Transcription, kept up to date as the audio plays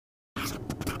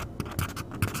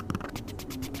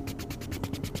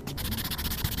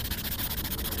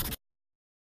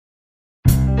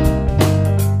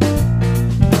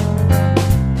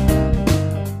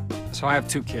So I have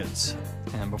two kids,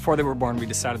 and before they were born, we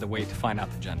decided to wait to find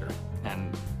out the gender.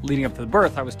 And leading up to the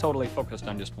birth, I was totally focused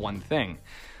on just one thing.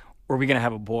 Were we gonna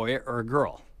have a boy or a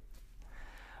girl?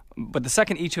 But the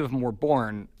second each of them were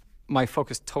born, my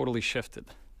focus totally shifted.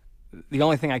 The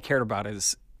only thing I cared about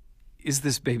is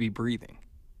this baby breathing?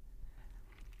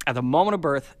 At the moment of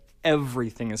birth,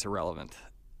 everything is irrelevant,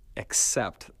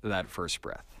 except that first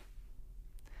breath.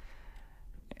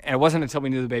 And it wasn't until we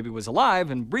knew the baby was alive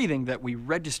and breathing that we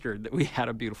registered that we had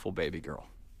a beautiful baby girl.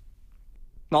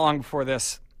 Not long before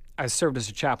this, I served as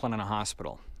a chaplain in a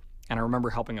hospital, and I remember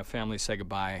helping a family say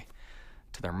goodbye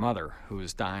to their mother who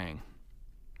was dying.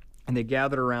 And they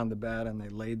gathered around the bed and they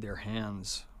laid their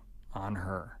hands on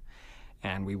her.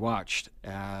 And we watched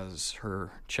as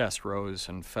her chest rose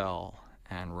and fell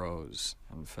and rose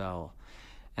and fell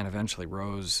and eventually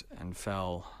rose and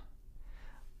fell,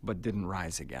 but didn't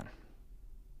rise again.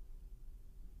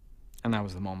 And that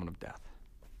was the moment of death.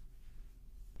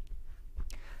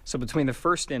 So between the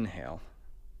first inhale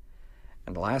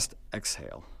and the last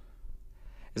exhale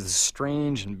is this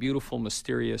strange and beautiful,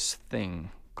 mysterious thing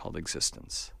called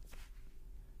existence.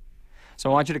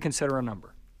 So I want you to consider a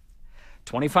number.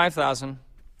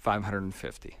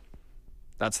 25,550.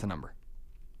 That's the number.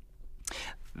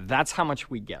 That's how much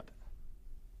we get.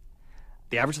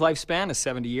 The average lifespan is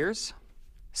 70 years.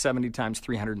 70 times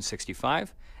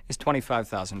 365 is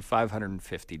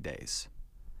 25,550 days.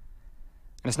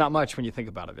 And it's not much when you think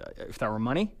about it. If that were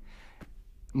money, it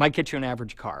might get you an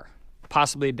average car,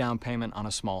 possibly a down payment on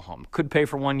a small home. Could pay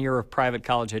for 1 year of private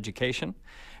college education.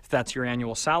 If that's your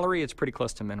annual salary, it's pretty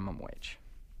close to minimum wage.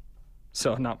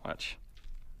 So not much.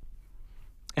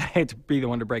 I hate to be the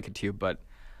one to break it to you, but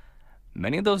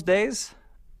many of those days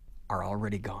are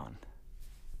already gone.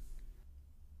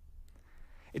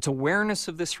 It's awareness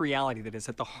of this reality that is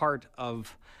at the heart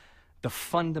of the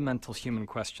fundamental human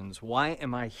questions. Why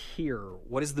am I here?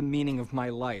 What is the meaning of my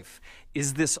life?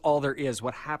 Is this all there is?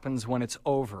 What happens when it's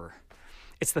over?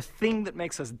 It's the thing that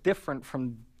makes us different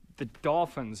from the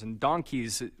dolphins and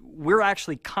donkeys. We're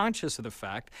actually conscious of the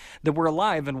fact that we're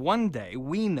alive, and one day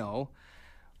we know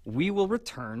we will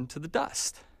return to the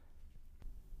dust.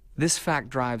 This fact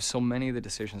drives so many of the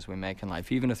decisions we make in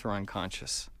life, even if they're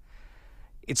unconscious.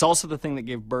 It's also the thing that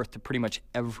gave birth to pretty much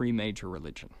every major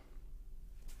religion.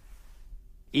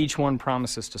 Each one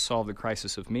promises to solve the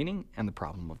crisis of meaning and the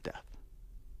problem of death.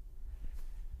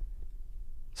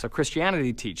 So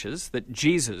Christianity teaches that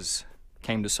Jesus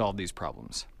came to solve these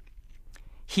problems.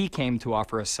 He came to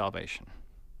offer us salvation.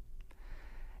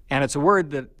 And it's a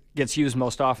word that gets used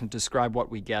most often to describe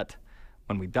what we get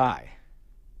when we die.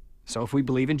 So if we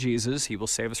believe in Jesus, he will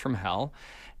save us from hell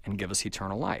and give us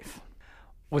eternal life.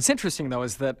 What's interesting, though,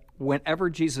 is that whenever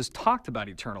Jesus talked about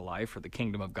eternal life or the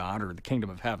kingdom of God or the kingdom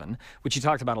of heaven, which he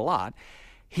talked about a lot,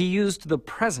 he used the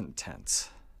present tense,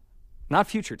 not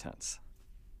future tense.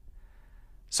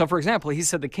 So, for example, he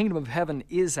said the kingdom of heaven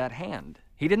is at hand.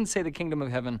 He didn't say the kingdom of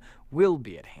heaven will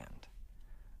be at hand.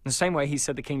 In the same way, he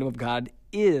said the kingdom of God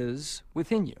is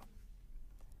within you.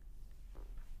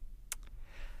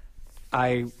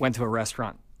 I went to a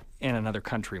restaurant in another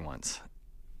country once,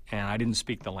 and I didn't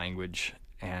speak the language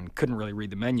and couldn't really read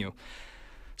the menu.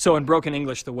 So in broken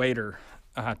English, the waiter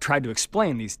tried to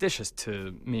explain these dishes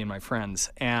to me and my friends,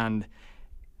 and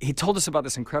he told us about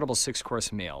this incredible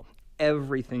 6-course meal,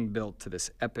 everything built to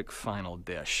this epic final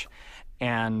dish.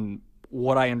 And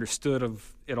what I understood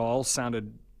of it all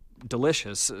sounded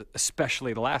delicious,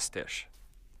 especially the last dish.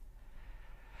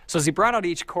 So as he brought out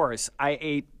each course, I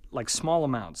ate like small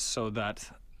amounts so that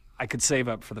I could save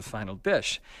up for the final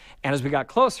dish. And as we got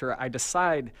closer, I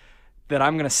decided that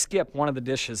I'm going to skip one of the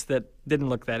dishes that didn't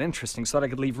look that interesting so that I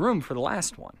could leave room for the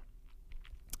last one.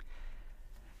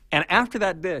 And after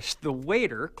that dish, the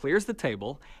waiter clears the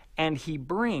table and he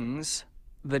brings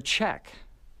the check.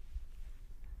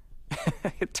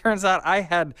 It turns out I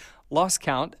had lost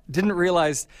count, didn't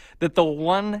realize that the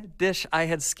one dish I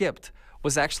had skipped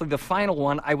was actually the final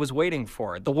one I was waiting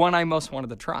for, the one I most wanted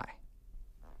to try.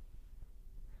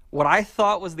 What I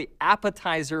thought was the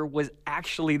appetizer was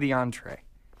actually the entree.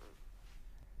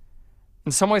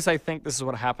 In some ways, I think this is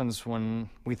what happens when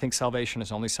we think salvation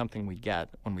is only something we get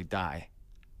when we die.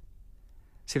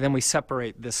 See, then we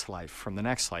separate this life from the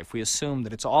next life. We assume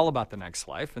that it's all about the next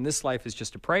life, and this life is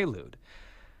just a prelude.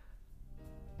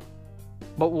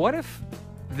 But what if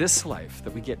this life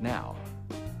that we get now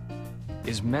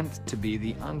is meant to be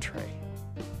the entree,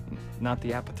 not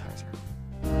the appetizer?